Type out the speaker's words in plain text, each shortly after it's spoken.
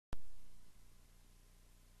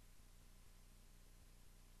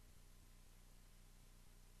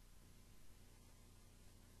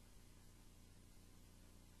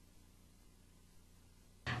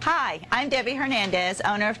Hi, I'm Debbie Hernandez,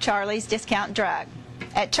 owner of Charlie's Discount Drug.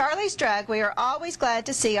 At Charlie's Drug, we are always glad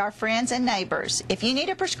to see our friends and neighbors. If you need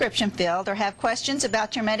a prescription filled or have questions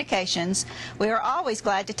about your medications, we are always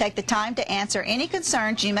glad to take the time to answer any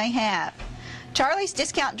concerns you may have. Charlie's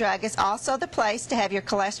Discount Drug is also the place to have your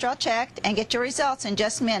cholesterol checked and get your results in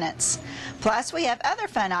just minutes. Plus, we have other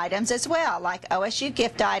fun items as well, like OSU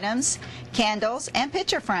gift items, candles, and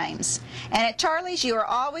picture frames. And at Charlie's, you are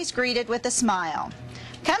always greeted with a smile.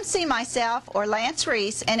 Come see myself or Lance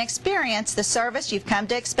Reese and experience the service you've come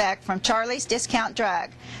to expect from Charlie's Discount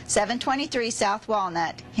Drug, 723 South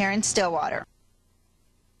Walnut, here in Stillwater.